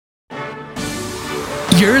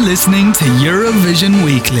You're listening to Eurovision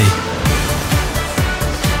Weekly.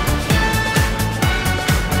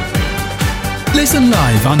 Listen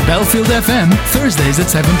live on Belfield FM Thursdays at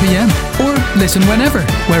 7 p.m. or listen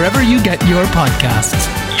wherever you get your podcasts.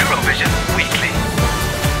 Eurovision Weekly.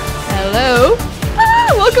 Hello.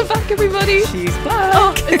 Welcome back, everybody. She's back.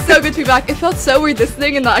 Oh, it's so good to be back. It felt so weird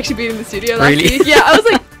listening and not actually being in the studio last Really? week. Yeah, I was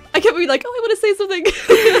like, I kept being like, oh, I want to say something.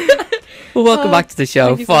 Well, welcome back to the show.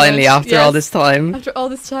 Thank you so Finally, much. after all this time. After all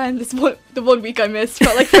this time, the one week I missed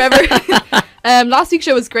felt like forever. Last week's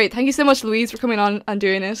show was great. Thank you so much, Louise, for coming on and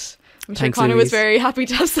doing it. I'm sure Thanks, Connor Louise. was very happy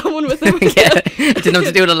to have someone with him. Yeah, I didn't have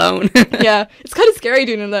to do it alone. Yeah, it's kind of scary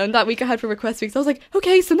doing it alone. That week I had for request weeks, I was like,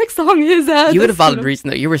 okay, so next song is You had a valid reason. reason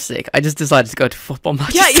though. You were sick. I just decided to go to football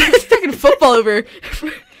matches. Yeah, you were freaking football over.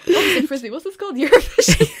 Frisbee. What's this called?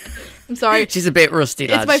 Eurovision. I'm sorry. She's a bit rusty,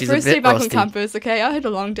 lad. It's my She's first a bit day back rusty. on campus, okay? I had a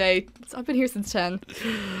long day. I've been here since 10.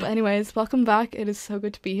 But anyways, welcome back. It is so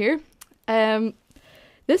good to be here.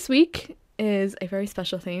 This week is a very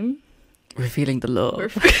special theme. We're feeling the love.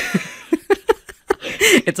 We're-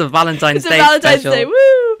 It's a Valentine's It's Day a Valentine's special. Day,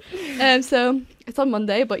 woo! So, it's on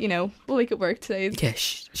Monday, but, we'll make it work today. Yeah,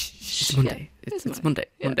 it's Monday. Yeah, It's Monday.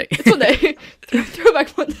 Yeah, Monday. It's Monday.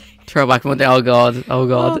 Throwback Monday. Throwback Monday. Oh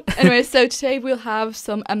God. Anyway, so today we'll have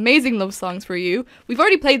some amazing love songs for you. We've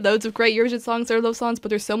already played loads of great Eurovision songs that are love songs, but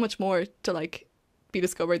there's so much more to be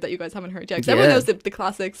discovered that you guys haven't heard yet. 'Cause everyone Yeah. knows the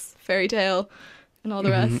classics, Fairy Tale, and all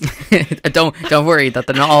the rest. Don't worry that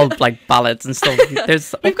they're not all like ballads and stuff.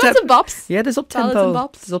 There's We've got some bops. Yeah, there's Ballads and up-tempo.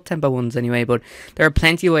 bops. There's up-tempo ones anyway, but there are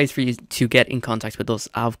plenty of ways for you to get in contact with us,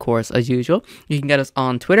 of course, as usual. You can get us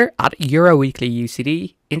on Twitter at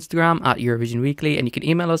EuroWeeklyUCD, Instagram at Eurovision Weekly, and you can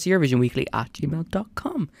email us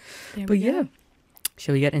eurovisionweekly@gmail.com. There But we yeah, go.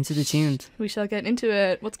 shall we get into the tunes? We shall get into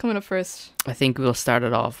it. What's coming up first? I think we'll start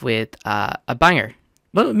it off with a banger.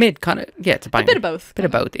 Well, it's a banger. A bit of both. Bit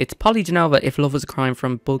of both. It's Polly Genova, If Love Was a Crime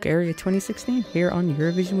from Bulgaria 2016, here on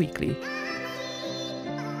Eurovision Weekly.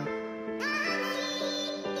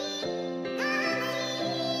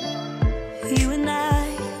 You and I,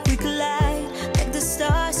 we collide like the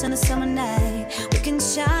stars on a summer night. We can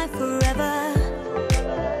shine forever.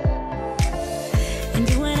 And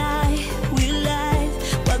you and I, we alive.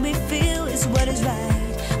 What we feel is what is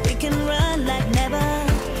right. We can run like never.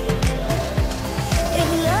 If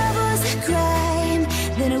love was a crime,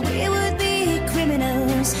 then we would be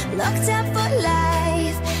criminals, locked up for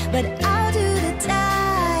life. But I'll do the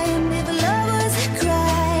time. If love was a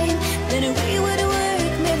crime, then we would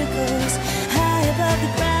work miracles high above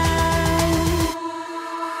the ground.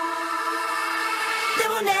 They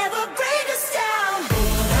will never break us down.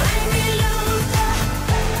 I'm in love.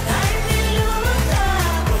 I'm in love.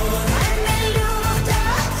 I'm in love.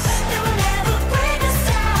 They will never break us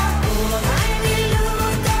down. I'm in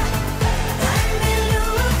love. I'm in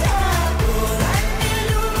love. I'm in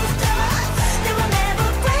love. They will never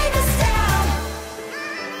break us down.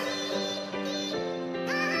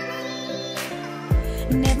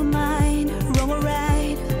 Never mind, wrong or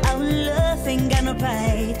right. Our love ain't got no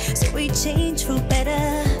pride, so we change for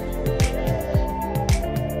better.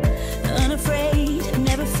 Unafraid,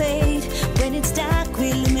 never fade. When it's dark,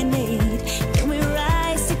 we illuminate. Then we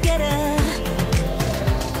rise together.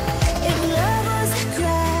 If love was a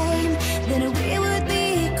crime, then we would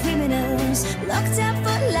be criminals, locked up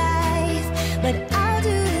for life. But I'll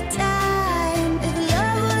do the time. If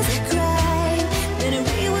love was a crime, then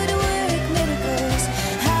we would work miracles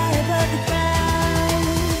high above the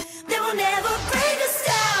ground. They will never break us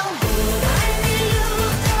down. I'm in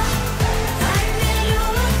love.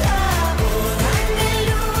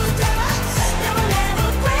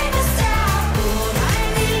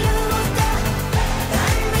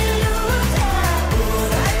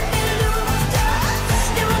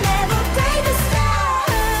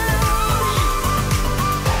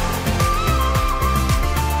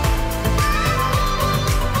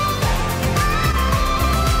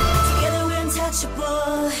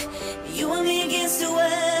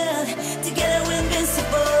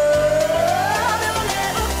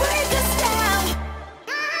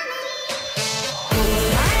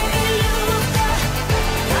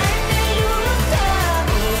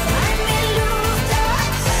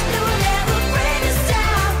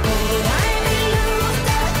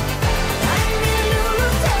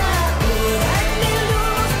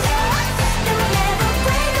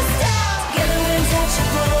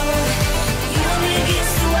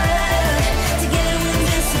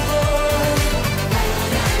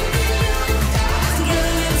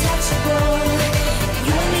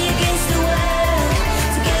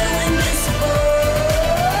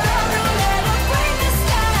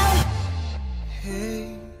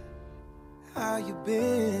 you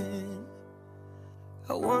been?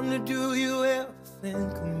 I wonder, do you ever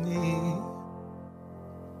think of me?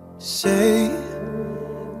 Say,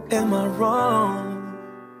 am I wrong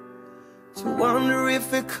to wonder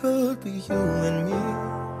if it could be you and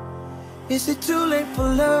me? Is it too late for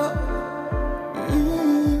love?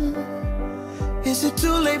 Is it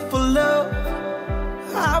too late for love?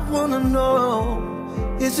 I wanna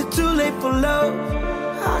know. Is it too late for love?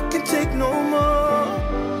 I can take no more.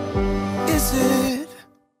 Is it?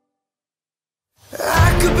 I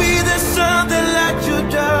could be the sun that lights your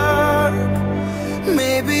dark.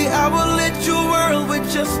 Maybe I will lit your world with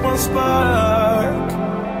just one spark.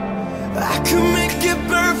 I could make it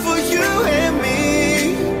burn for you and me.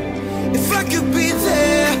 If I could be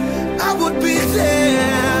there, I would be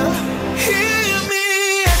there. Hear me,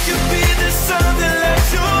 I could be the sun that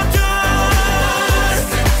lights your dark.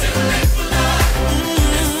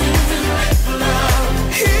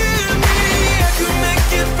 Hear me, I could make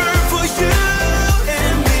it burn for you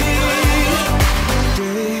and me.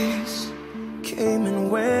 Days came and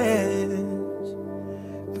went,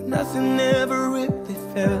 but nothing ever really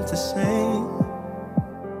felt the same.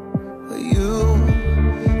 You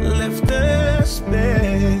left a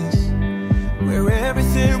space where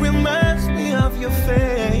everything reminds me of your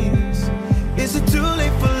face. Is it too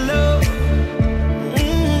late for love?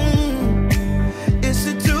 Is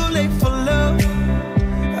it too late for love?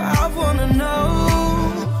 I wanna know.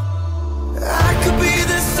 I could be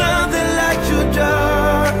the sun that lights your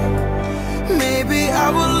dark. Maybe I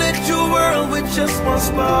will lit your world with just one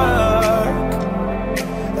spark.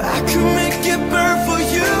 I could make it burn for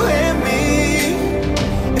you and me.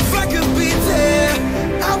 If I could be there,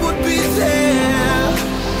 I would be there.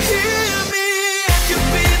 Hear me, I could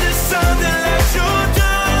be the sun that lights your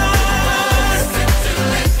dark.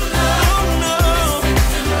 Oh no.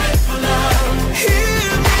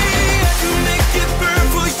 Hear me, I could make it burn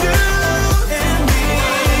for you and me.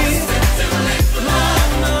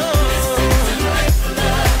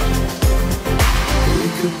 We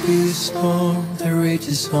could be the storm that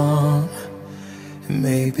rages on, and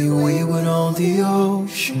maybe we would on the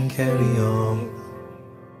ocean carry on.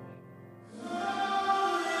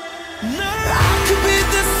 I could be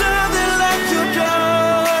the sun that lights your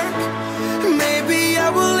dark. Maybe I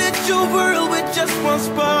will lit your world with just one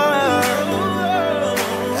spark.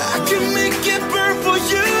 I can make it burn for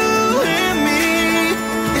you and me.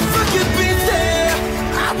 If I could be there,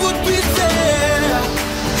 I would be there.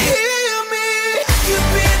 Hear me, I could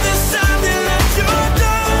be the sun that lights your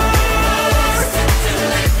dark.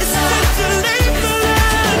 It's not too late for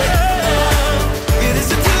love. It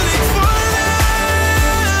isn't too late for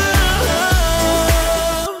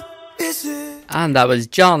love. Is it? And that was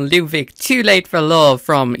John Ludwig, Too Late for Love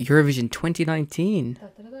from Eurovision 2019.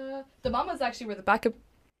 The mamas actually were the backup.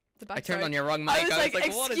 I turned on your wrong mic. I was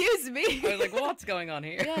like, what is- excuse me. I was like, what's going on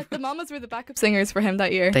here? Yeah, the mamas were the backup singers for him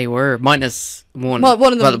that year. They were, minus one. Well,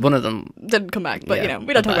 one of them- Well, one of them. Didn't come back, but Yeah, you know,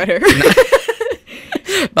 we don't talk bye-bye. about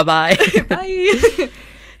her. Bye-bye. Bye.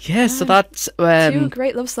 Yeah, so that's... Two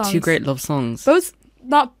great love songs. Two great love songs. Both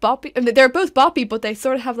not boppy. I mean, they're both boppy, but they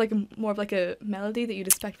sort of have like more of like a melody that you'd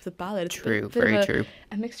expect with a ballad. It's True, a bit very of true.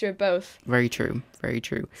 A mixture of both. Very true, very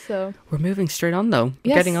true. So We're moving straight on, though. We're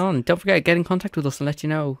Yes. getting on. Don't forget, get in contact with us and let you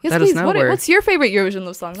know. yes, let please. us know What's your favorite Eurovision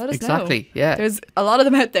love song? Let us know. Exactly, yeah. There's a lot of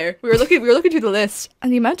them out there. We were looking through the list,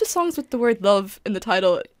 and the amount of songs with the word love in the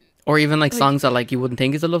title. Or even like songs that like you wouldn't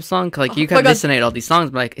think is a love song. Like you my can God. listen to all these songs,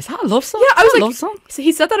 and be like, is that a love song? Yeah, I Is was that a like, love song. So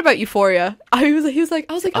he said that about Euphoria. I was like,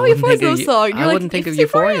 oh, I wouldn't Euphoria's a think love of song. I wouldn't think of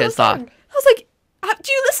Euphoria as that. I was like,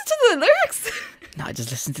 do you listen to the lyrics? No, I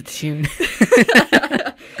just listen to the tune.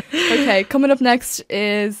 Okay, coming up next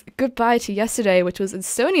is Goodbye to Yesterday, which was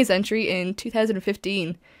Estonia's entry in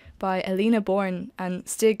 2015 by Elina Born and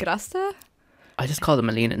Stig Rasta. I just call them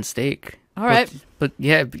Alina and Steak. All right. But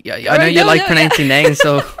I know you like pronouncing names,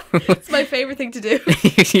 so It's my favourite thing to do.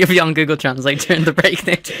 you'll be on Google Translate during the break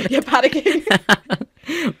now. Yeah, panicking.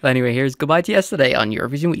 But anyway, here's Goodbye to Yesterday on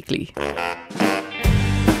Eurovision Weekly.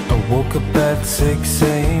 I woke up at 6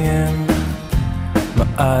 a.m. My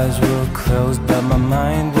eyes were closed, but my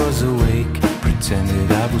mind was awake. Pretended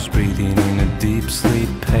I was breathing in a deep sleep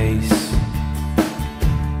pace.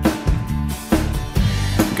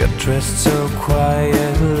 Got dressed so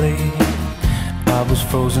quietly, I was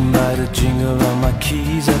frozen by the jingle of my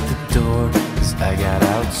keys at the door. As I got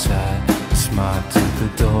outside, I smiled to the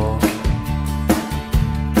dog.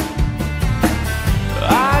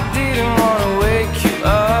 I didn't want to wake you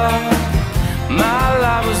up. My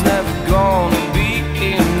life was never gonna be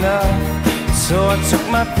enough. So I took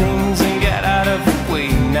my things and got out of the way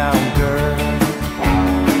now, girl.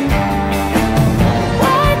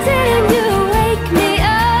 Why didn't you wake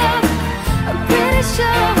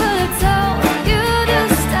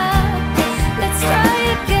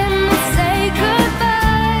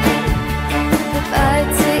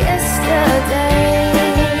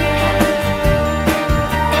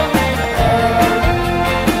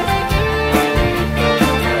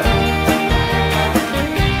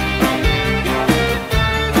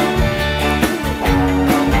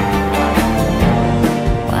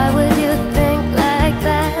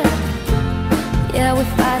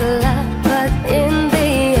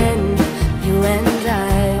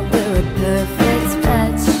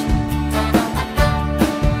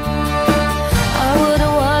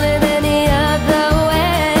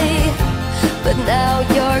but now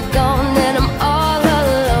you're gone and I'm all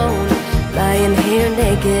alone, lying here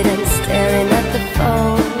naked and staring at the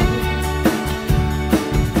phone.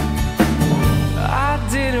 I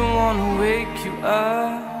didn't want to wake you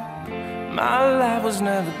up. My life was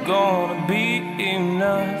never gonna be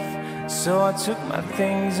enough, so I took my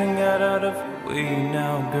things and got out of your way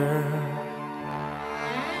now, girl.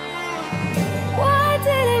 Why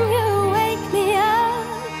didn't you wake me up?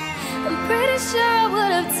 I'm pretty sure I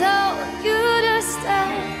would have told you to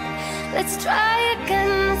stop. Let's try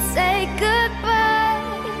again and say goodbye.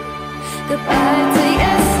 Goodbye to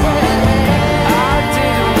yesterday. I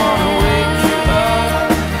didn't want to wake you up.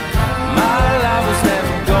 My life was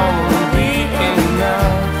never gonna be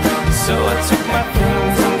enough, so I took my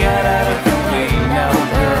things and got out of your way now,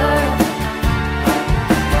 girl.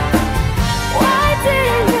 Why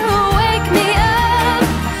didn't you wake me up?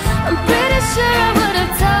 I'm pretty sure I would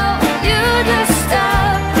have told you to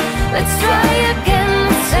stop. Let's try again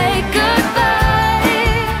and say goodbye.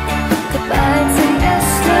 Goodbye to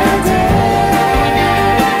yesterday.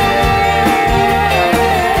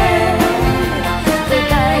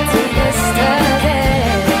 Goodbye to yesterday.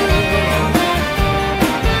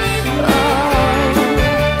 Oh,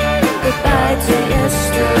 goodbye to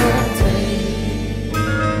yesterday.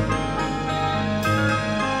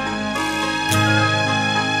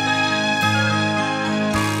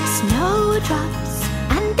 Snowdrops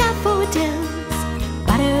and daffodils,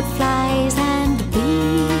 butterflies and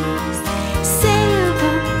bees,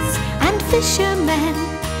 sailboats and fishermen,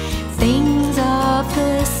 things of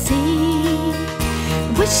the sea,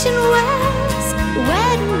 wishing wells,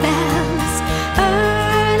 wedding bells,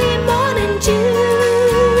 early morning dew,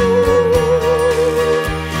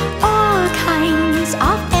 all kinds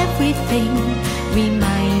of everything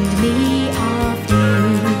remind me of you.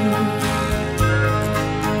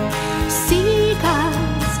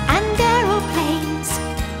 Seagulls and aeroplanes,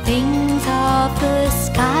 things of the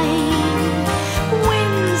sky,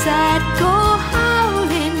 winds that go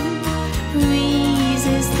howling,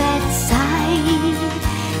 breezes that sigh,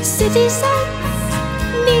 city sights,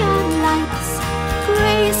 neon lights,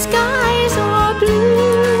 gray skies or blue,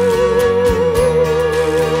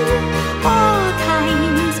 all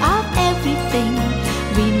kinds of everything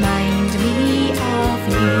remind me of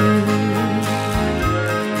you.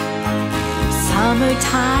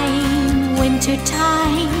 Summertime,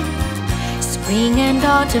 wintertime, spring and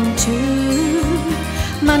autumn too.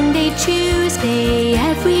 Monday, Tuesday,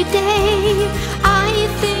 every day I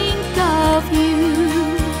think of you.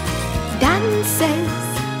 Dances,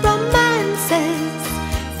 romances,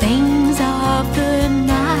 things of the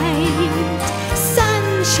night,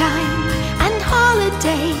 sunshine and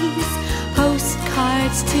holidays,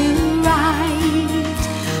 postcards to write,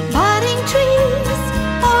 budding trees,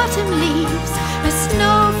 autumn leaves, a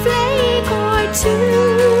snowflake or two,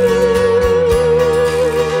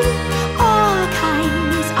 all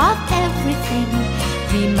kinds of everything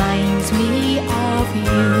reminds me of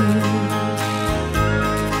you.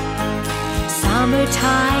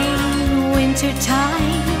 Summertime,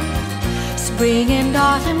 wintertime, spring and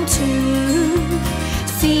autumn too,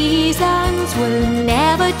 seasons will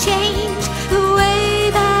never change the way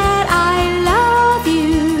that I love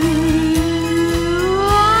you.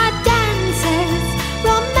 Dances,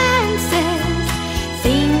 romances,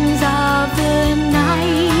 things of the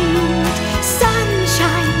night,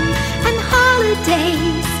 sunshine and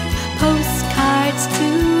holidays, postcards to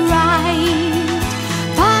write,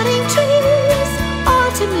 budding trees,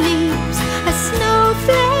 autumn leaves, a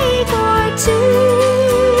snowflake or two,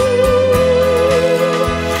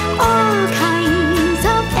 all kinds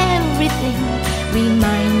of everything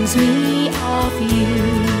reminds me of you.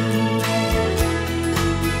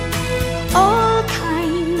 All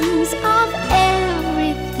kinds of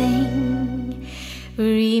everything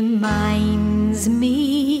reminds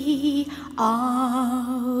me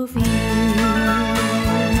of you.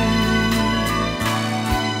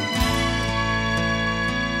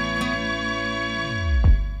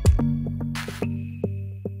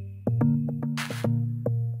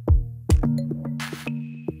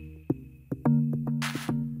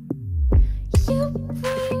 You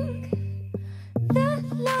bring the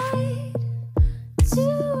light to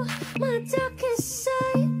my darkest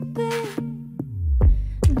side, babe.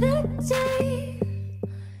 The day,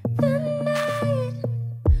 the night,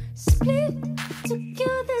 split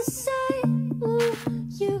together side. Ooh,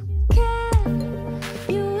 you care,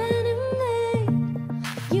 you animate,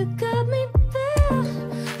 you got me there.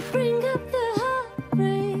 Bring up the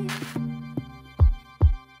heartbreak.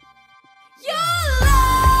 Your love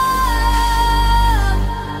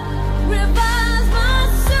revives my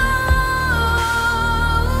soul.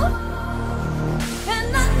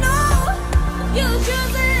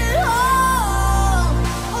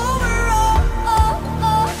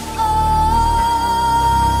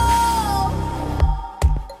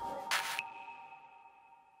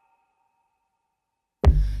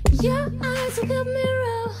 Your eyes like a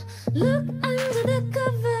mirror. Look under the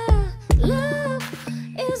cover. Love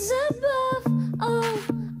is above all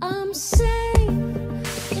I'm saying.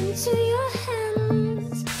 Into your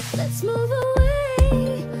hands, let's move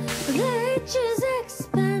away. The edges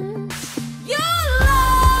expand. Your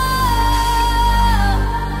love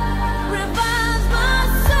revives my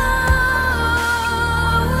soul,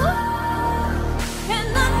 and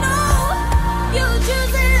I know you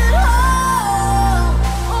choose it all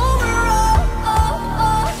over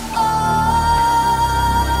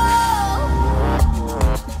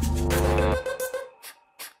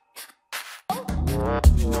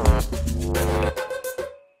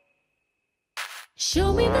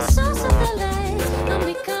Show me the source of the light. I'm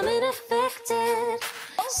becoming affected.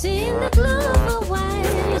 Seeing the glow of a white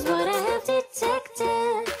is what I have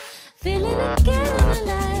detected. Feeling again I'm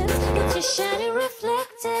alive. It's your shining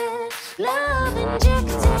reflected. Love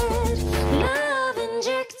injected. Love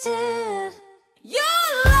injected. Your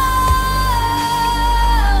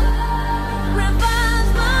love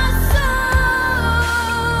revives my soul,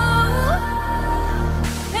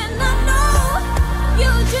 and I know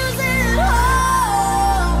you choose it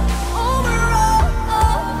all over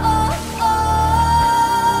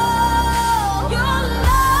Your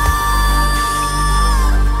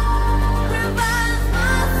love revives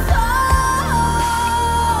my soul,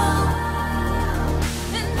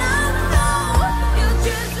 and I know you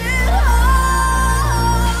choose it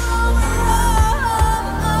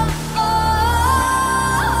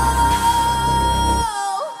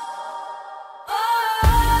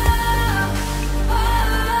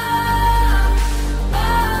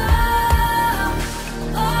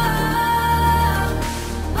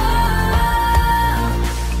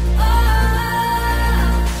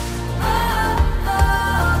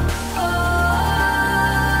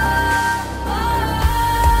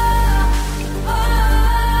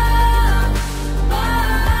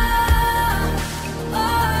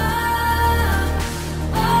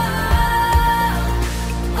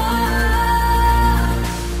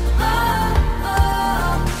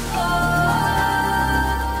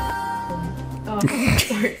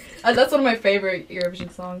Sorry. That's one of my favorite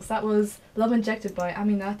Eurovision songs. That was Love Injected by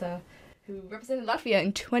Aminata, who represented Latvia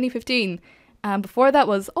in 2015. And before that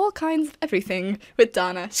was All Kinds of Everything with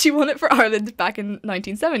Dana. She won it for Ireland back in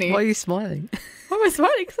 1970. Why are you smiling? Why am I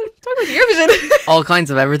smiling? Because I'm talking about Eurovision. All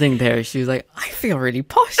kinds of everything there. She was like, I feel really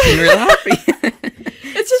posh and real happy.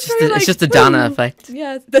 It's just very like... It's just the Dana woo. effect.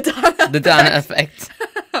 Yeah, the Dana The Dana effect.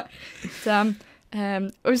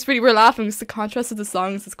 we're laughing because the contrast of the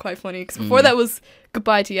songs is quite funny. Because before that was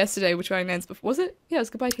Goodbye to Yesterday, which I announced before. Was it? Yeah, it was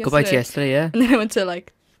Goodbye to Yesterday. Goodbye to yesterday, yeah. And then I went to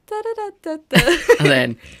like da da da da da. And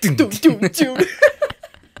then... Doom, doom, doom.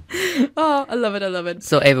 Oh, I love it, I love it.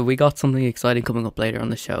 So, Ava, we got something exciting coming up later on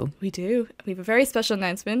the show. We do. We have a very special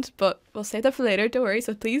announcement, but we'll save that for later. Don't worry.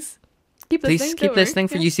 So please keep listening. Please keep listening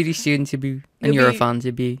for UCD students and You'll be- Eurofans.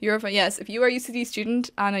 You'll be... Eurofan, yes. If you are a UCD student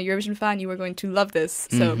and a Eurovision fan, you are going to love this.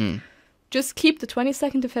 So just keep the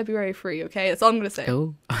 22nd of February free, okay? That's all I'm going to say.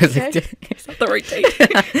 Oh, I was like, Okay. Is that the right date?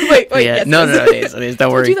 wait, yeah. yes. No, it is. Don't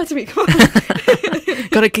Don't worry. do that to me. Come on.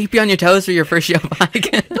 Gotta keep you on your toes for your first show back.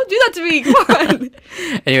 Don't do that to me. Come on.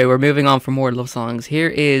 Anyway, we're moving on for more love songs. Here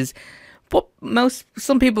is what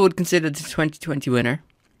some people would consider the 2020 winner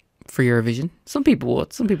for Eurovision. Some people would.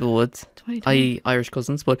 2020. I.e. Irish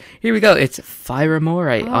cousins. But here we go. It's Fire Amore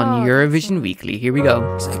on Eurovision Weekly. Here we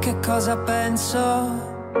go. Sai che cosa penso?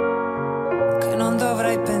 Che non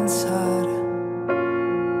dovrei pensare.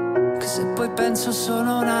 Che se poi penso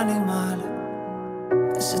sono un animale.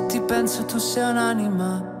 E se ti penso tu sei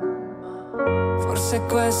un'anima. Forse è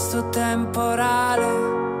questo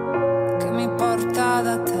temporale che mi porta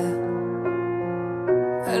da te.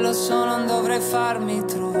 E lo so, non dovrei farmi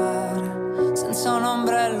trovare senza un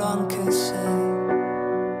ombrello, anche se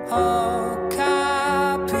ho capito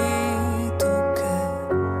che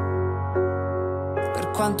per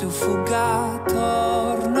quanto io fugga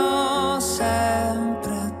torno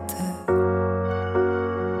sempre a te.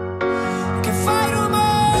 Che fai rumore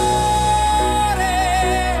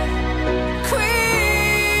qui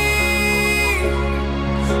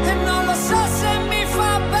e non lo so se mi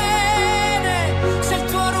fa bene, se il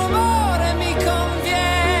tuo rumore mi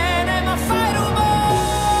conviene, ma fai rumore,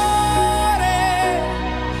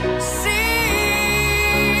 sì,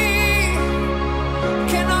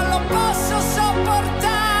 che non lo posso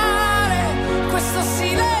sopportare, questo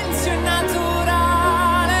silenzio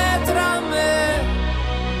innaturale tra me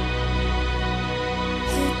e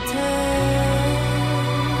te.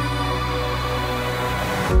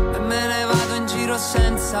 E me ne vado in giro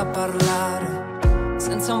senza parlare,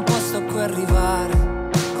 senza un posto a cui arrivare.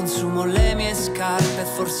 Consumo le mie scarpe,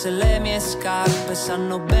 forse le mie scarpe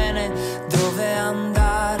sanno bene dove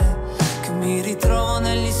andare, che mi ritrovo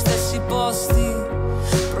negli stessi posti,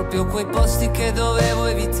 proprio quei posti che dovevo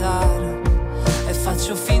evitare, e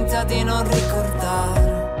faccio finta di non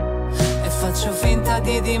ricordare, e faccio finta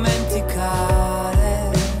di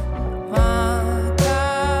dimenticare, ma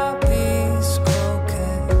capisco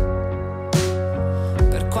che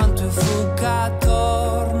per quanto io fugga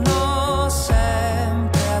torno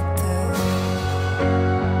sempre a te,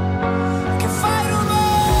 che fai rumore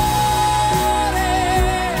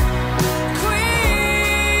qui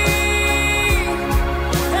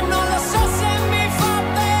e non lo so se mi fa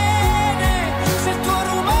bene, se il tuo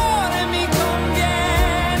rumore mi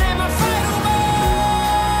conviene, ma fai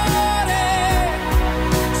rumore,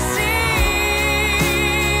 sì,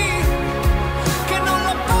 che non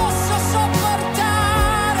lo posso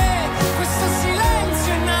sopportare, questo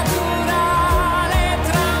silenzio è naturale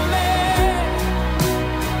tra me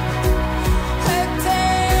e te.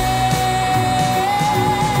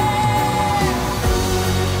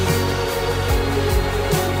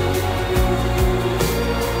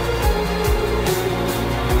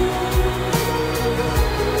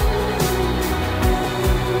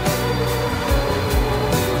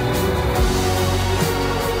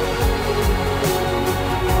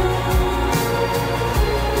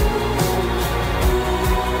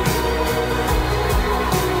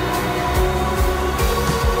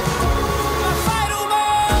 Ma fai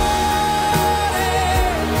rumore,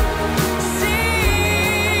 sì,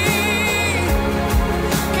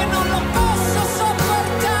 che non lo posso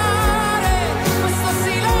sopportare, questo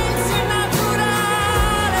silenzio è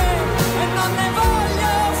naturale e non ne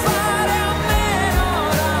voglio fare a meno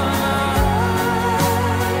oramai,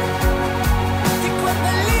 di quel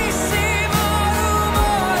bellissimo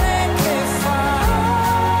rumore che fa.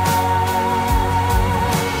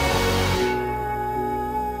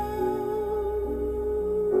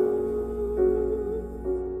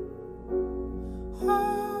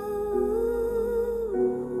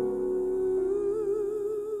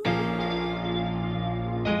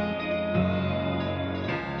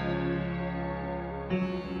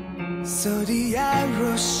 So the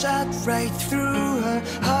arrow shot right through her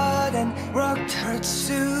heart and rocked her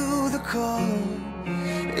to the core.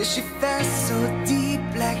 She felt so deep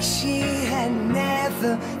like she had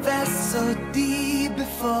never felt so deep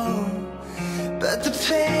before. But the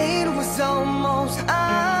pain was almost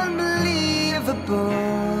unbelievable.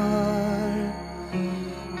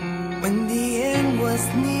 When the end was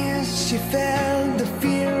near, she felt the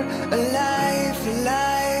fear, alive,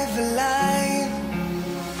 alive, alive.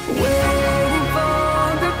 Waiting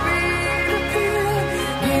for the beat to feel.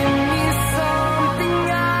 Give me something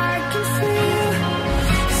I can feel.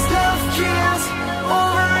 'Cause love kills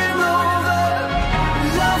over and over.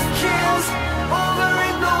 Love kills over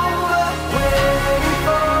and over. Waiting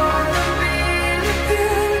for the beat to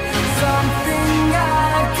feel. Something I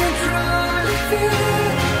can truly feel.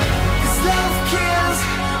 'Cause love kills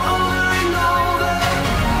over and over.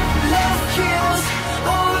 Love kills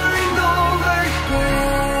over and over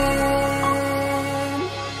again.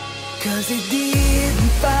 'Cause he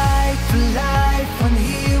didn't fight for life when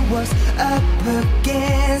he was up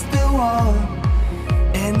against the wall.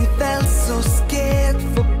 And he felt so scared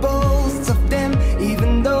for both of them,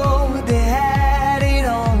 even though they had it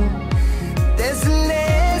all. There's a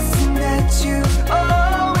lesson that you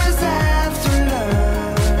always have to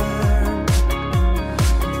learn.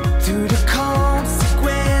 Through the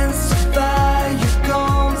consequence of fire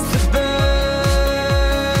comes the burn.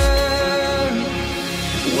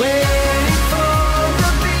 Waiting for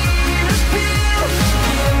the beat to feel.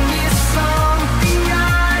 Give me something I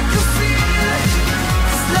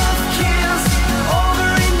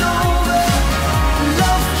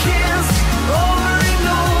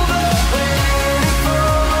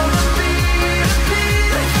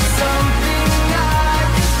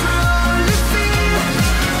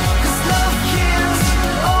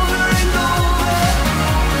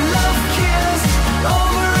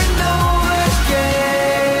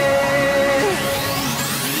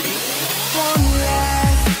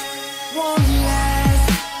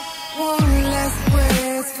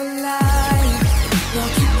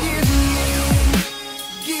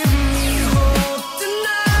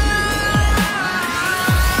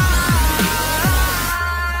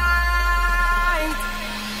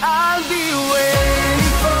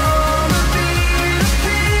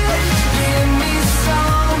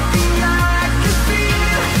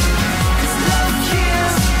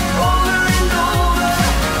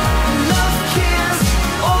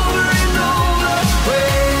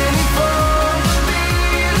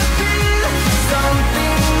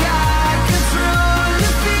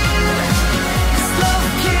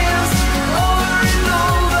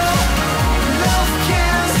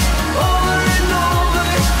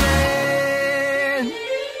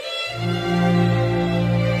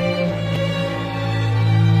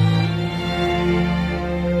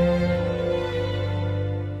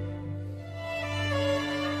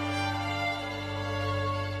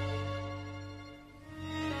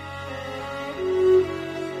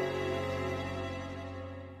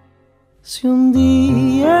Se um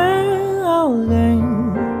dia alguém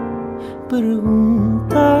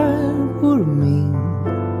perguntar por mim,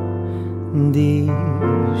 diz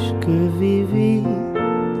que vivi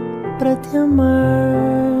para te amar.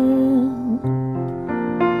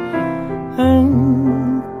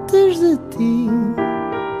 Antes de ti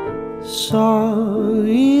só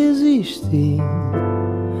existi,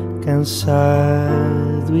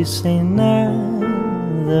 cansado e sem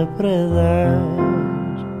nada para dar.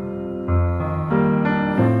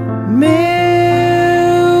 Meu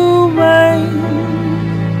bem,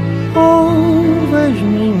 ouve as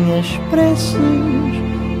minhas preces,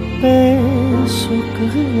 peço que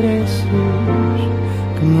regresses,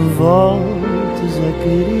 que me voltes a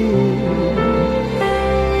querer.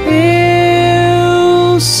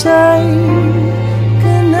 Eu sei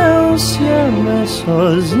que não se ama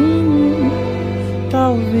sozinho,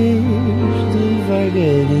 talvez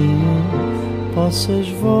devagarinho possas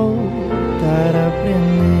voltar a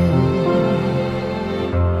aprender.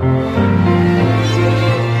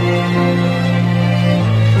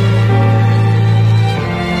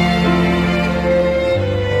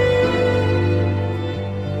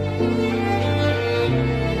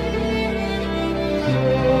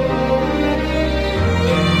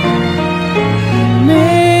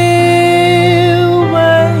 Meu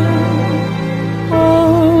bem,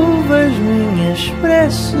 ouve as minhas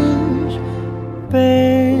preces,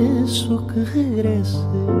 peço que regresses,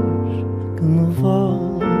 que me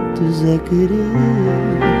voltes a querer.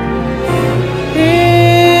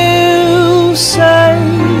 Eu sei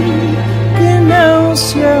que não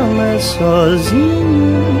se ama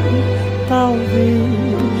sozinho, talvez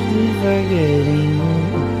devagarinho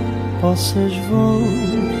possas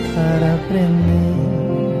voltar a aprender.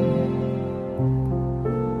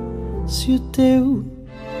 Se o teu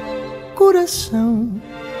coração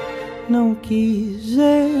não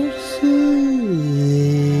quiser ceder,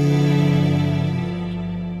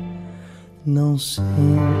 não sentir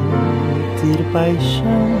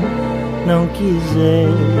paixão, não quiser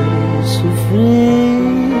sofrer,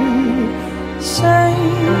 sem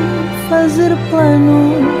fazer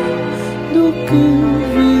planos do que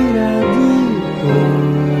virá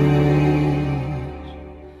depois.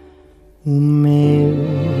 O meu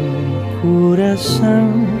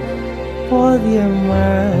coração pode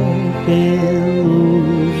amar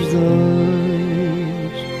pelos dois.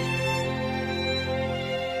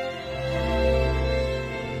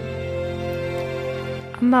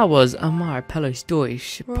 And that was Amar Pelos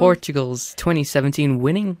Dois, Portugal's 2017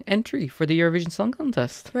 winning entry for the Eurovision Song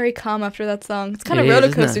Contest. Very calm after that song. It's kind of It is, roller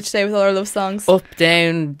isn't coaster it? today with all our love songs. Up,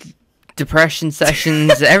 down, depression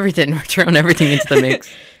sessions, everything. We're throwing everything into the mix.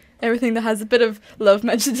 Everything that has a bit of love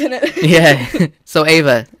mentioned in it. Yeah. So,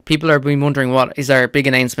 Ava, people are been wondering what is our big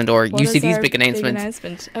announcement or What is UCD's our big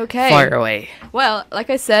announcement. Okay. Fire away. Well,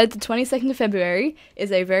 like I said, the 22nd of February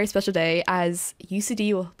is a very special day as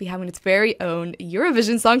UCD will be having its very own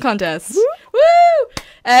Eurovision Song Contest. Woo!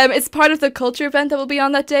 It's part of the culture event that will be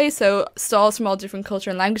on that day, so stalls from all different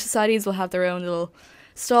culture and language societies will have their own little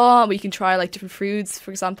stall where you can try like different foods.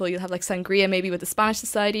 For example, you'll have like sangria maybe with the Spanish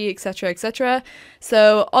Society, etc., etc.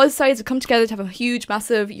 So all the societies will come together to have a huge,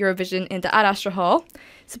 massive Eurovision in the Ad Astra Hall.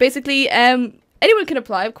 So basically, anyone can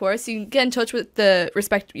apply, of course. You can get in touch with your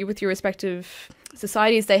respective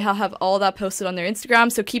societies. They have all that posted on their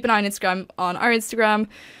Instagram. So keep an eye on Instagram, on our Instagram,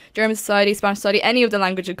 German Society, Spanish Society, any of the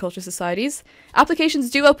language and culture societies. Applications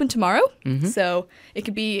do open tomorrow. So it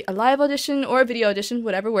could be a live audition or a video audition,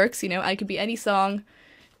 whatever works, and it could be any song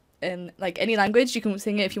in like any language. You can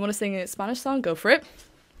sing it. If you want to sing a Spanish song, go for it.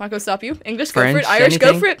 I'm not going to stop you. English, go for it. Irish,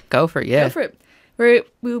 go for it. Go for it, yeah. Go for it.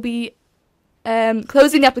 We'll be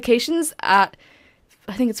closing the applications at,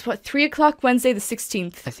 I think it's 3 o'clock Wednesday the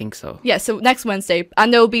 16th. I think so. Yeah, so next Wednesday.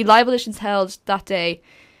 And there will be live auditions held that day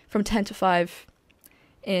from 10 to 5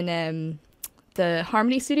 in the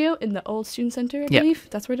Harmony Studio in the old student centre, I believe.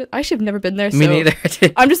 That's where it is. I actually have never been there. Me neither.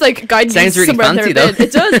 I'm just like guiding Sounds you really somewhere I've fancy, never though. been.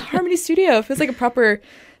 It does. Harmony Studio. It feels like a proper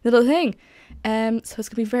little thing. So it's going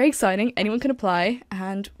to be very exciting. Anyone can apply.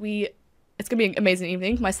 And it's going to be an amazing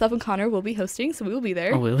evening. Myself and Connor will be hosting, so we will be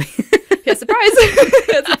there. Oh, will we? Yeah, surprise.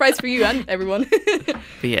 It's a surprise for you and everyone.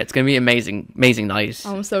 But yeah, it's going to be amazing night.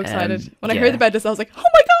 I'm so excited. When I yeah. heard about this, I was like, oh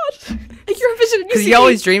my god, a Eurovision. Because you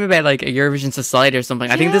always dream about like a Eurovision Society or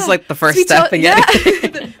something. I think this is like the first We step in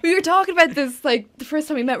getting yeah. We were talking about this like the first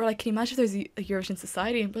time we met. We're like, can you imagine if there's a Eurovision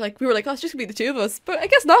Society? And we were like, oh, it's just gonna be the two of us. But I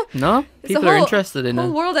guess not. No, There's people a are whole- interested in whole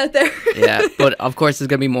it. world out there. Yeah, but of course there's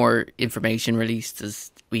going to be more information released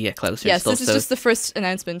as we get closer. Yes, and stuff, this is so just the first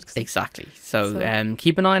announcement. exactly. So So-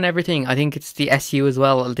 keep an eye on everything. I think it's the SU as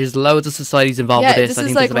well. There's loads of societies involved Yeah, with this I is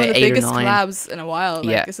think like there's one of about the 8 or biggest 9. collabs in a while. Like,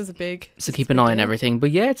 Yeah. this is a big. So this keep is a an big eye on deal. everything.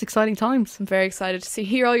 But yeah, it's exciting times. I'm very excited to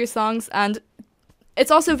hear all your songs, and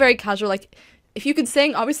it's also very casual. Like, if you can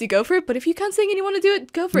sing, obviously go for it. But if you can't sing and you want to do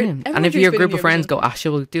it, go for Yeah. it. And Everyone if dreams you're a big group in of friends, Eurovision. go,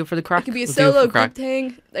 Asha, we'll do it for the crack. It could be a We'll do it for solo the crack. group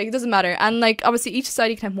thing. Like, it doesn't matter. And like, obviously, each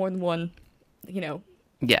society can have more than one,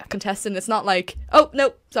 Yeah. contestant. It's not like, oh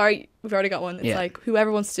no, sorry, we've already got one. It's Yeah. like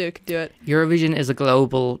whoever wants to can do it. Eurovision is a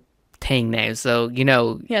global thing now. So,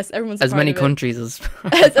 Yes, everyone's a as part many of it. countries as,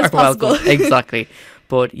 As are possible. welcome. Exactly.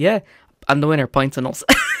 But yeah, and the winner, points on us.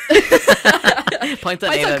 Points on Points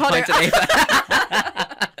on Ava. Connor. Points on Ava.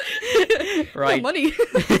 Oh, Right. money.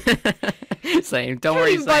 Same. Don't Can't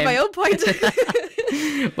worry, even buy my same. own point.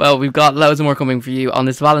 Well, we've got loads more coming for you on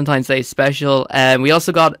this Valentine's Day special. We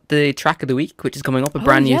also got the track of the week, which is coming up, a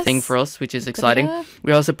brand new yes. thing for us, which is exciting. Yeah.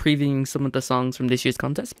 We're also previewing some of the songs from this year's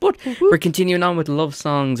contest, but we're continuing on with love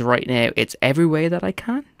songs right now. It's Every Way That I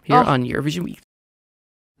Can here Oh. on Eurovision Week.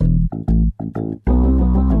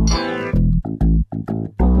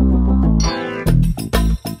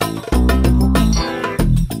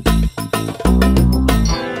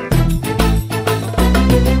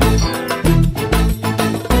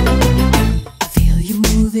 I feel you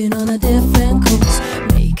moving on a different course,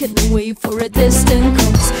 making a way for a distant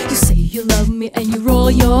coast. You say you love me and you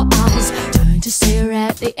roll your eyes, turn to stare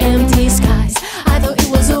at the empty skies. I thought it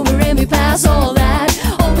was over and we passed all that.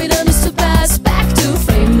 All we done is to pass back to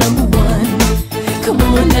frame number one. Come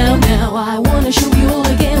on now, I wanna show you all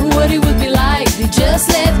again what it would be like to just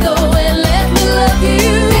let go and let me love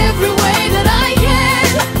you. Every way that I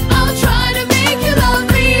can, I'll try to make you love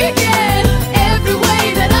me again. Every way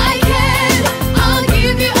that I can, I'll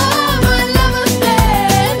give you all my love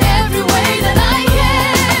again. Every way that I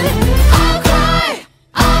can, I'll cry,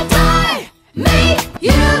 I'll die, make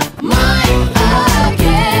you mine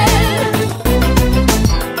again.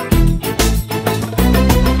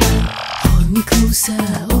 Hold me closer,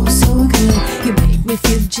 oh so good. You make me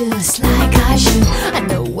feel just like I should. I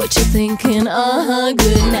know what you're thinking,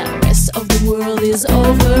 good. Now rest of the world is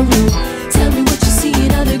overruled. Tell me what you see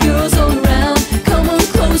in other girls all around. Come on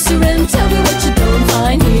closer and tell me what you don't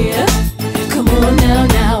find here. Come on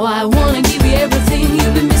now, I wanna give you everything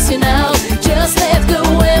you've been missing out. Just let go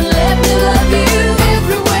and let me love you.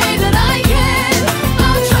 Every way that I can,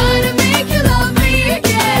 I'll try to make you love me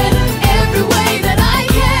again. Every way that I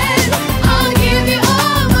can, I'll give you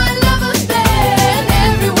all my love again.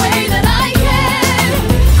 Every way that I can,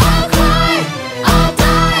 I'll cry, I'll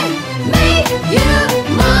die, make you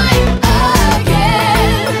mine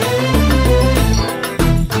again.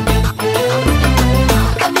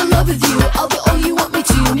 I'm in love with you, I'll do all you want me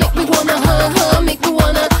to. Make me wanna make me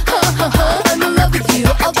wanna I'm in love with you,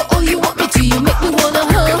 I'll do all you want me to. You make me wanna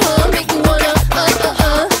make me wanna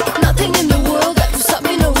Nothing in the world that will stop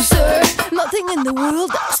me, no sir. Nothing in the world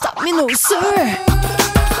that will stop me, no sir.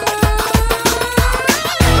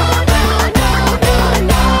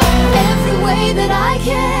 Every way that I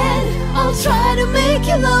can, I'll try to make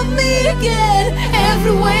you love me again.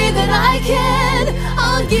 Every way that I can,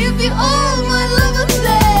 I'll give you all my love and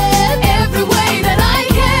then. Every way that I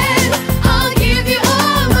can, I'll give you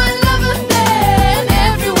all my love and then.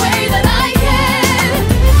 Every way that I can,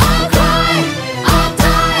 I'll cry, I'll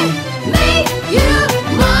die, make you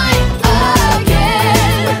mine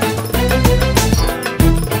again.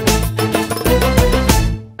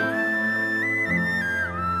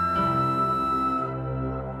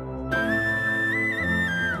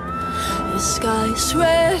 The sky's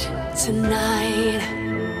red tonight.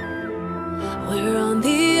 We're on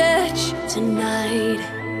the edge tonight.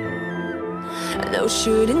 No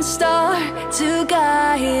shooting star to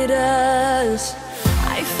guide us.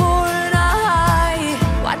 Eye for an eye.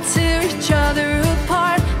 Why tear each other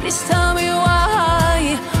apart? Please tell me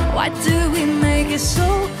why. Why do we make it so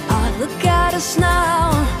hard? Look at us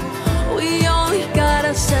now. We only got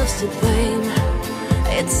ourselves to blame.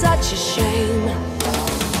 It's such a shame.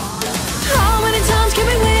 How many times can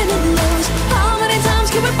we win and lose? How many times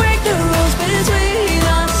can we break the rules between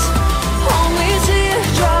us? Only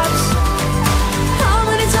teardrops. How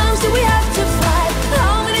many times do we have to fight?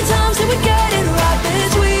 How many times did we get it right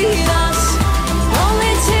between us?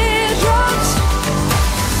 Only teardrops.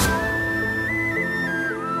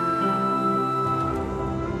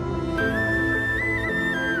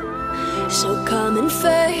 So come and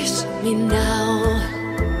face me now,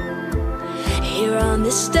 here on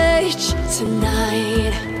the stage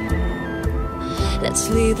tonight. Let's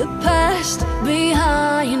leave the past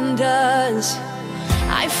behind us.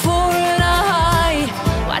 Eye for an eye,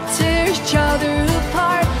 why tear each other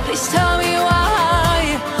apart?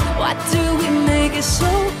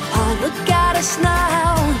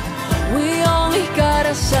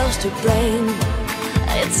 to blame.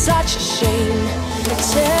 It's such a shame.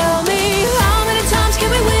 Tell me, how many times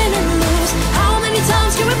can we win and lose? How many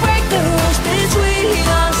times can we break the rules between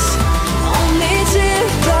us? Only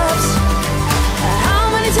teardrops.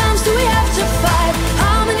 How many times do we have to fight?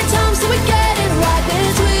 How many times do we get it right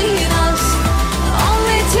between us?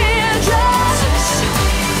 Only teardrops.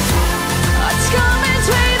 What's coming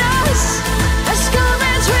between us? What's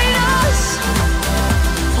coming between us?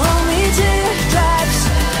 Only teardrops.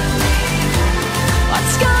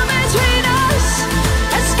 What's coming between us?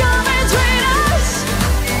 What's coming between us?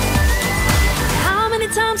 How many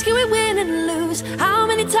times can we win and lose? How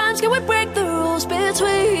many times can we break the rules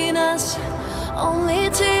between us? Only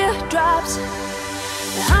teardrops.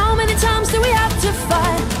 How many times do we have to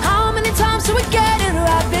fight? How many times do we get it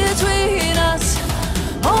right between us?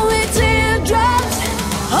 Only teardrops.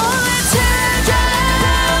 Only teardrops.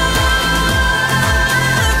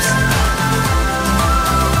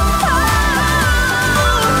 Oh,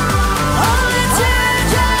 only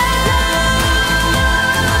teardrops.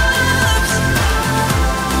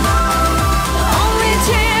 Only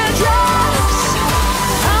teardrops.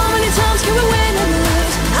 How many times can we win and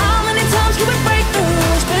lose? How many times can we break the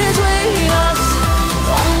rules between us?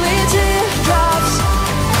 Only teardrops.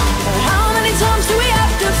 How many times do we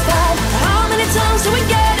have to fight? How many times do we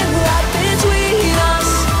get it right between us?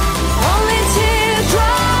 Only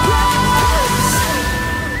teardrops.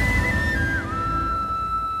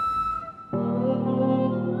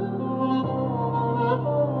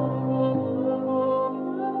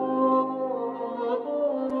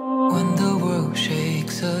 When the world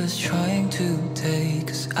shakes us, trying to take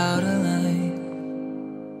us out of line.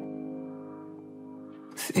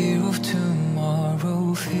 Fear of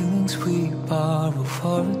tomorrow, feelings we borrow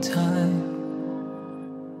for a time.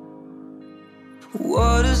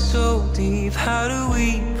 Water so deep, how do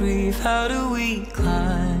we breathe? How do we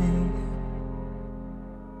climb?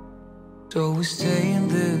 So we stay in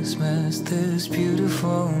this mess, this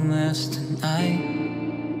beautiful mess tonight.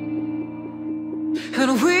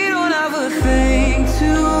 And we don't have a thing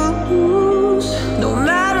to lose, no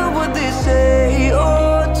matter what they say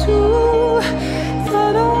or do.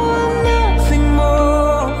 I don't want nothing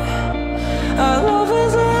more. Our love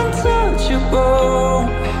is untouchable.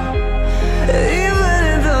 Even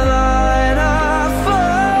in the line of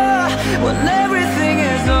fire, when everything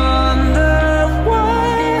is on the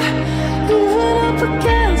wire, even up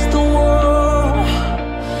against the wall,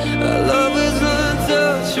 our love is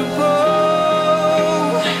untouchable.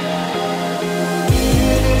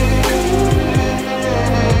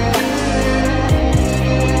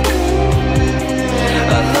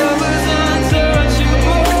 Our love is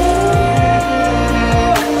untouchable.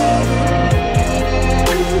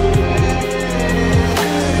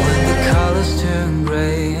 When the colors turn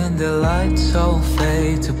gray and the lights all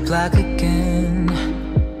fade to black again,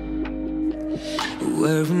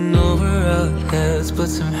 we're in over our heads, but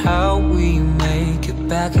somehow we make it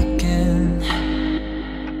back again.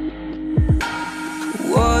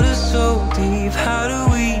 Water so deep, how do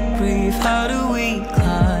we breathe? How do we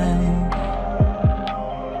climb?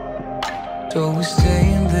 So we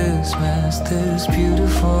stay in this mess, this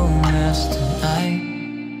beautiful mess tonight.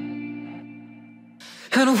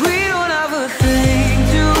 And we don't have a thing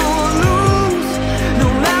to lose, no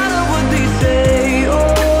matter what they say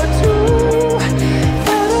or do.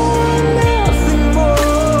 I don't want nothing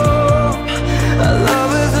more. Our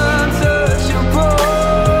love is untouchable.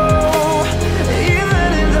 Even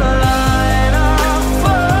in the line of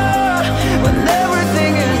fire, when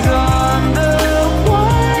everything is on the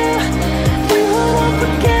wire, even up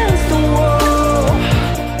against the wall, our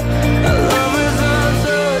love is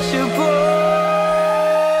untouchable.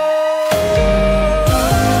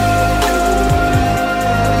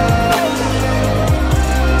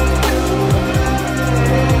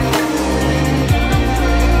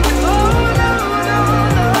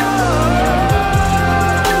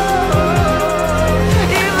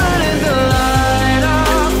 Even in the line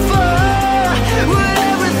of fire, when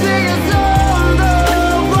everything is on the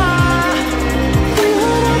wire,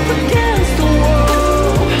 even up against the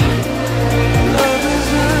wall, love is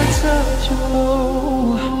untouchable.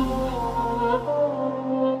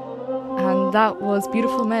 And that was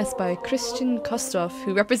Beautiful Mess by Christian Kostov,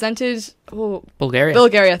 who represented Bulgaria.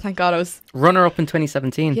 Bulgaria. Thank God I was. Runner up in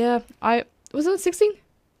 2017. Yeah, was it 16?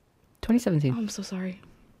 2017. Oh, I'm so sorry.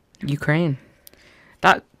 Ukraine.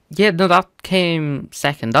 That came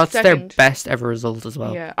second. That's their Second. best ever result as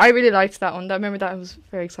well. Yeah, I really liked that one. I remember that. I was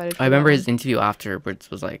very excited for I remember that his interview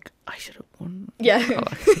afterwards was like, I should have won. Yeah.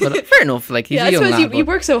 Well, fair enough. Like he's Yeah, a I young suppose lad. you but-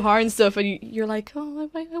 work so hard and stuff, and you're like, oh,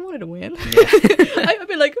 I wanted to win. Yeah. I'd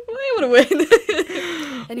be like, I want to win.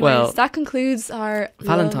 Anyways, Well, that concludes our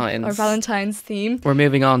Valentine's. Valentine's theme. We're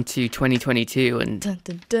moving on to 2022 and Dun,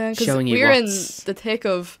 dun, dun, 'cause Showing you we're in what's- the thick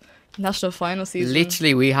of national final season.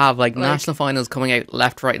 literally we have like Like- national finals coming out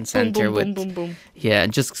left, right, and boom, centre boom, with boom, boom, boom. yeah,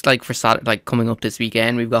 and just like for Saturday, like coming up this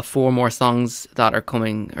weekend, we've got 4 more songs that are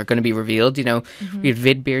going to be revealed. You know, we have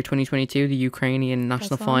Vidbeer 2022, the Ukrainian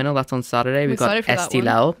national Mm-hmm. That's on. final. That's on Saturday. We've got excited for that Esti one.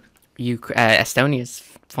 Lau, Estonia's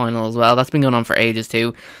final as well. That's been going on for ages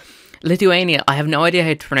too. Lithuania, I have no idea how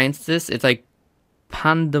to pronounce this. It's like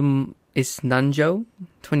Pandem Isnanjo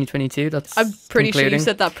 2022. That's I'm pretty sure you concluding.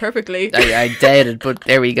 said that perfectly. I doubt it, but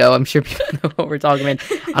there we go. I'm sure people know what we're talking about.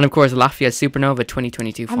 And of course, Latvia Supernova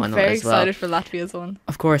 2022 I'm final very as well. excited for Latvia's one.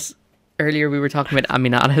 Of course, earlier we were talking about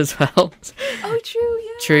Aminata as well. Oh, true,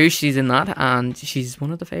 yeah. True, she's in that, and she's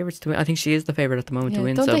one of the favourites to win. I think she is the favourite at the moment to Yeah,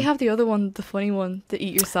 win. don't so they have the other one, the funny one, the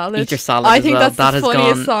Eat Your Salad? Eat Your Salad I as think well. that's That the has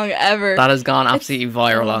funniest gone- song ever. that has gone absolutely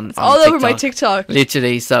viral on It's all over my TikTok. TikTok.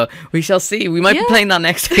 Literally, so we shall see. We might be Yeah. playing that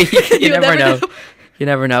next week. You You'll never never know. You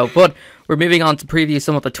never know. But we're moving on to preview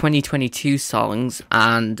some of the 2022 songs,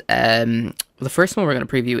 and the first one we're going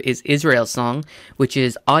to preview is Israel's song, which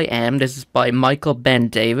is I Am. This is by Michael Ben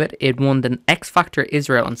David. It won the X Factor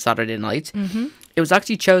Israel on Saturday night. Mm-hmm. It was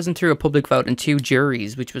actually chosen through a public vote and 2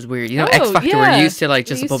 juries, which was weird. You know, X Oh, Factor, yeah. we're used to like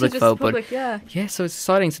We're just a used to public just vote, public, but yeah. yeah, so it's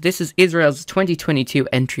exciting. So this is Israel's 2022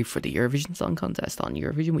 entry for the Eurovision Song Contest on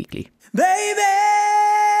Eurovision Weekly. Baby,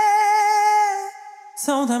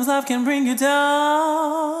 sometimes life can bring you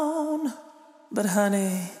down. But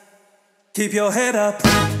honey, keep your head up.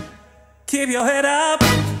 Keep your head up.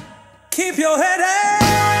 Keep your head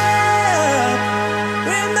up.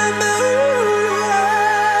 Remember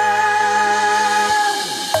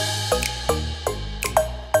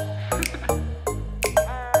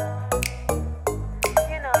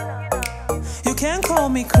you can call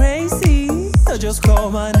me crazy or just call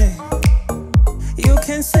my name. You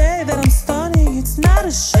can say that I'm stunning, it's not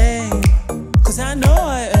a shame. Cause I know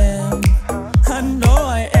I am. I know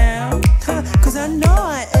I am. Cause I know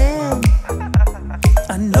I am.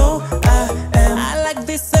 I know I am. I like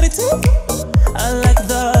this attitude. I like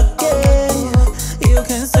the game. You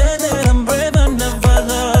can say that I'm brave and never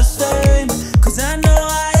the same. Cause I know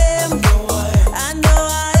I am. I know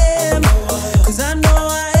I am. Cause I know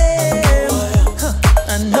I am.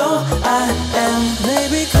 I know I am.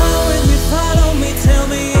 Baby, come with me, follow me, tell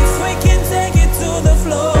me if we can take it to the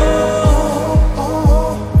floor.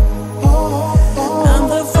 I'm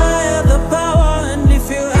the fire, the power, and if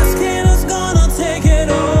you're asking who's gonna take it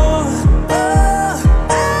all,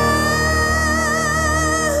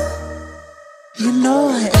 you know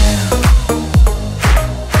I am.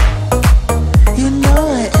 You know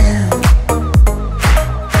I am.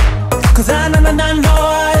 Cause I know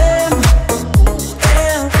I am.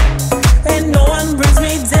 And no one brings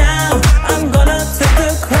me down. I'm gonna take the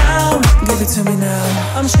crown. Give it to me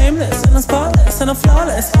now. I'm shameless and I'm spotless and I'm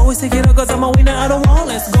flawless. Always take it all cause I'm a winner, I don't want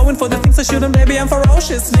less. Going for the things I shouldn't, baby, I'm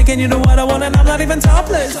ferocious. Making you do what I want and I'm not even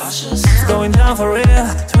topless. It's going down for real.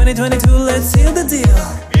 2022, let's seal the deal.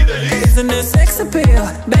 Isn't this sex appeal?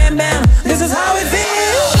 Bam, bam, this is how it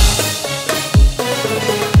feels.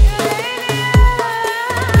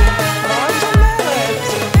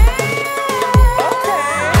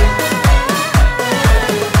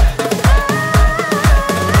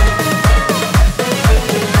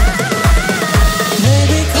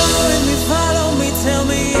 Baby, come with me, follow me, tell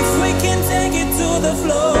me if we can take it to the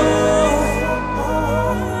floor.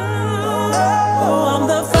 Oh, I'm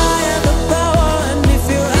the fire, the power, and if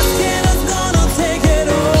you're asking who's gonna take it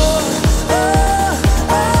all,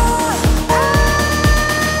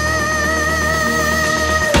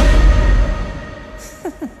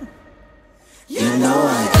 you know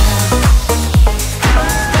I am.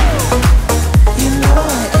 You know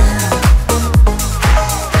I am.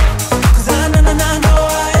 Cause I know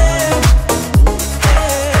I am.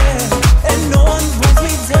 Yeah. And no one brings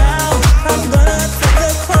me down. I'm gonna take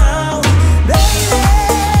the crown. Baby,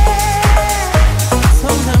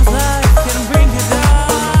 sometimes life can bring you down.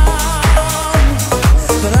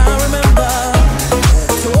 But I remember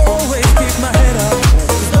to always keep my head up.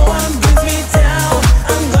 Cause no one brings me down.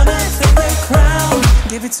 I'm gonna take the crown.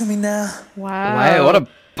 Give it to me now. Wow. Wow, what a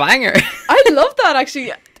banger. I love that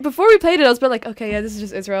actually. Before we played it, I was a bit like, okay, yeah, this is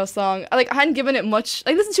just Israel's song. I hadn't given it much.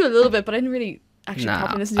 I listened to it a little bit, but I didn't really actually Nah,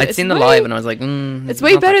 properly listen to it. I'd It's seen the way- live and I was like, It's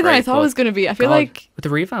way not that better than I great, thought it but was going to be. I feel God, like with the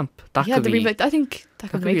revamp, that yeah, could the be remake. I think that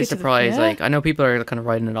that could could make be a it to the- surprise. yeah. Like I know people are kind of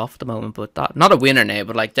writing it off at the moment, but that not a winner now,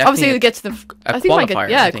 but like definitely Obviously, we get to the. a I think might qualifier, get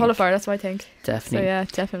yeah, I a think. qualifier. That's what I think. So definitely. yeah,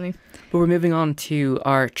 definitely. But we're moving on to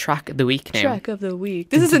our track of the week now. Track of the week.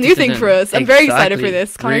 This is a new thing for us. I'm very excited for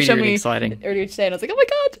this. Connor Really, showed really me exciting. earlier today, and I was like, oh my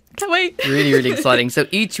god, can't wait. Really, really exciting. So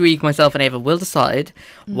each week, myself and Ava will decide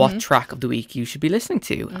what track of the week you should be listening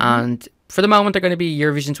to, and for the moment, they're going to be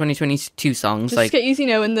Eurovision 2022 songs. Just like get easy,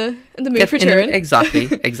 in the mood get for in the- touring. exactly,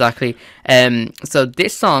 exactly. So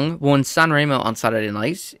this song won Sanremo on Saturday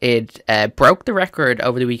night. It broke the record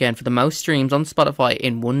over the weekend for the most streams on Spotify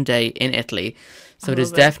in one day in Italy. So it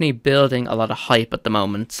is love it. definitely building a lot of hype at the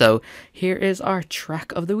moment. So here is our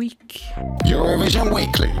track of the week. Eurovision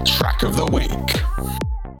Weekly Track of the Week.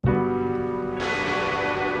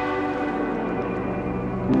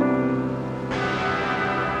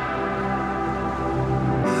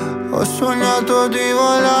 Ho sognato di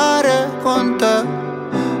volare con te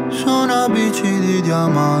su una bici di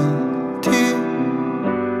diamanti.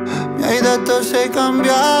 Mi hai detto sei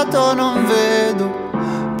cambiato, non vedo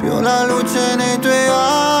più la luce nei tuoi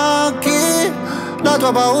occhi. La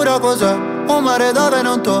tua paura cos'è? Un mare dove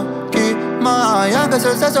non tocchi mai, anche se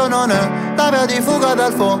il senso non è la via di fuga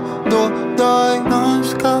dal fondo. Dai, non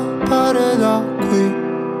scappare da qui,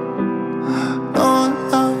 non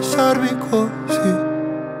lasciarmi così.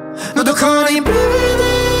 Noto con i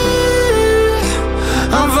brividi,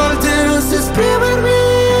 a volte non so esprimermi,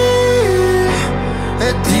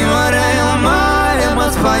 e ti vorrei amare ma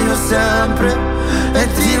sbaglio sempre, e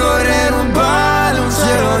ti vorrei rubare un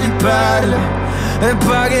cielo di perle, e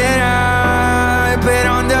pagherai per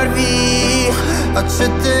andar via.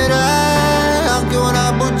 Accetterei anche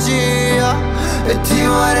una bugia, e ti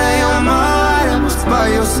vorrei amare ma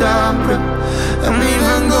sbaglio sempre, e mi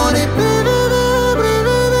vengono i brividi.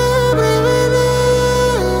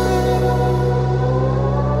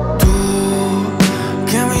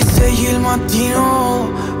 Il mattino,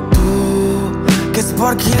 tu che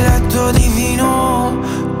sporchi il letto di vino,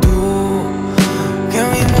 tu che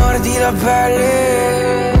mi mordi la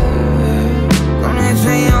pelle con i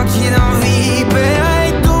tuoi occhi da vipera,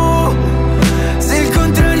 e tu sei il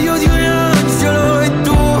contrario di un angelo, e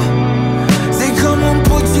tu sei come un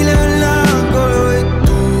pugile all'angolo, e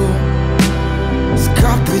tu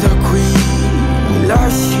scappi da qui, mi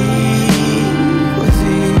lasci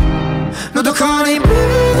così. Noto con i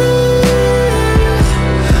brividi,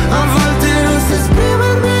 a volte non so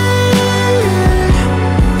esprimermi,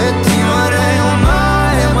 e ti vorrei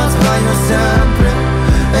amare ma sbaglio sempre,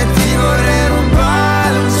 e ti vorrei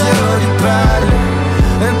rubare un cielo di perle,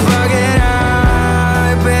 e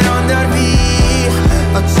pagherai per andar via.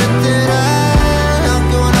 Accetterei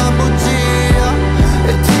anche una bugia, e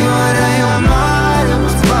ti vorrei amare ma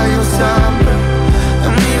sbaglio sempre, e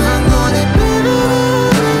mi vengono i brividi.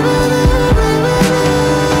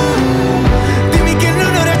 Dimmi che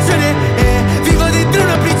non ho ragione, vivo dentro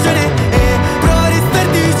una prigione, provo a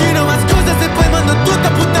restarti vicino, ma scusa se poi mando tutto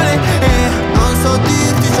a puttane, non so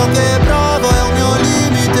dirti ciò che provo, è un mio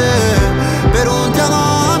limite, per un ti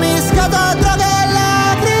amo mischiato a droghe e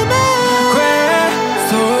lacrime.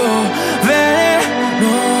 Questo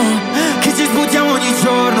veleno che ci sputiamo ogni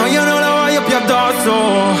giorno, io non lo voglio più addosso.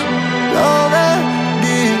 Lo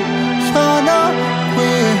vedi, sono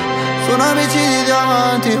qui, sono amici di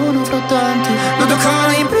diamanti, uno fra tanti. Noto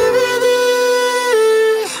con i brividi,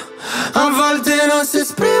 a volte non so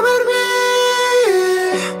esprimermi,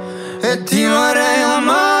 e ti vorrei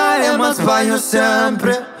amare ma sbaglio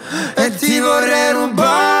sempre, e ti vorrei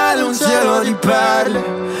rubare un cielo di perle,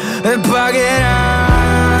 e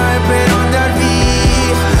pagherai per andar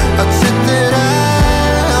via.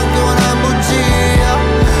 Accetterei anche una bugia,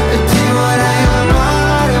 e ti vorrei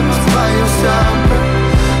amare ma sbaglio sempre,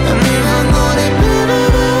 e mi vengono i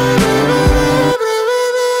brividi.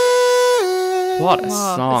 What a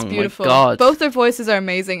Wow, song, it's beautiful. my God. Both their voices are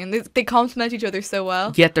amazing, and they complement each other so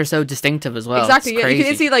well. Yet they're so distinctive as well. Exactly. It's Yeah, you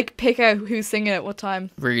crazy. can easily pick out who's singing at what time.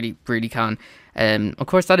 Really, really can. Of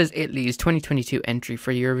course, that is Italy's 2022 entry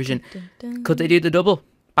for Eurovision. Could they do the double?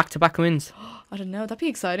 Back-to-back wins. I don't know. That'd be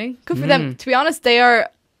exciting. Good for them. To be honest, they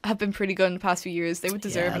have been pretty good in the past few years. They would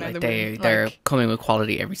deserve another win. They're Like, coming with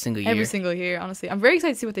quality every single year. every single year. Honestly, I'm very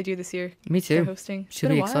excited to see what they do this year. Me They're too. hosting. It's Should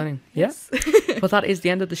been be a while. exciting. Yes. Yeah. Well, that is the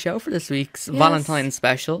end of the show for this week's Valentine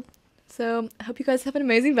special. So I hope you guys have an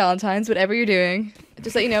amazing Valentine's, whatever you're doing.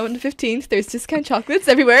 Just let you know, on the 15th, there's discount chocolates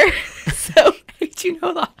everywhere. So Did you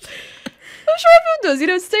know that? I'm sure everyone does. You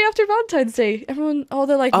know, it's the day after Valentine's Day. Everyone, all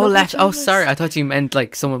the like. Oh, lovely left. Oh, chocolates. sorry. I thought you meant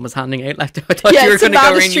like someone was handing out left. I thought Yeah, you were going to go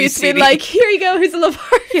Savannah around your Street's being city. like, here you go. Here's a love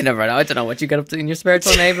heart. You never know. I don't know what you get up to in your spare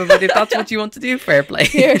time, Ava, but if that's what you want to do, fair play.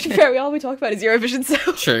 Here, to be fair, all we talk about is Eurovision.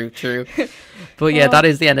 So True. But yeah, that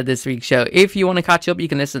is the end of this week's show. If you want to catch up, you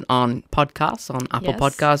can listen on podcasts, on Apple Yes.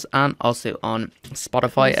 Podcasts, and also on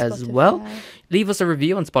Spotify as well. Leave us a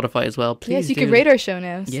review on Spotify as well, please. yes, you do. can rate our show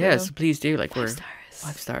now. So. Yes, please do. Like we're stars.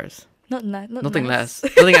 5 stars. Nothing Less.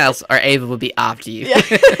 Nothing else. Or Ava will be after you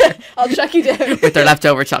I'll track you down. with their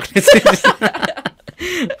leftover chocolates.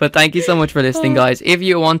 But thank you so much for listening, guys. If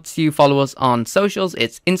you want to follow us on socials,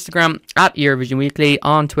 it's Instagram at Eurovision Weekly.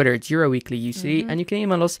 On Twitter, it's Euroweekly UCD. And you can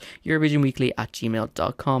email us,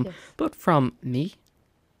 eurovisionweekly@gmail.com. Yes. But from me,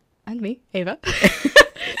 And me, Ava.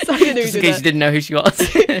 Sorry to just do in case that. you didn't know who she was.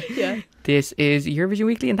 Yeah. This is Eurovision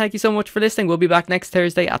Weekly, and thank you so much for listening. We'll be back next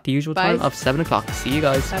Thursday at the usual Bye. time of 7 o'clock. See you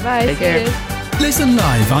guys. Bye-bye. Take See care. you. Listen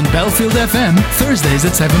live on Belfield FM, Thursdays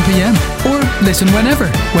at 7 p.m. Or listen whenever,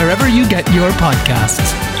 wherever you get your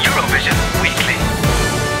podcasts. Eurovision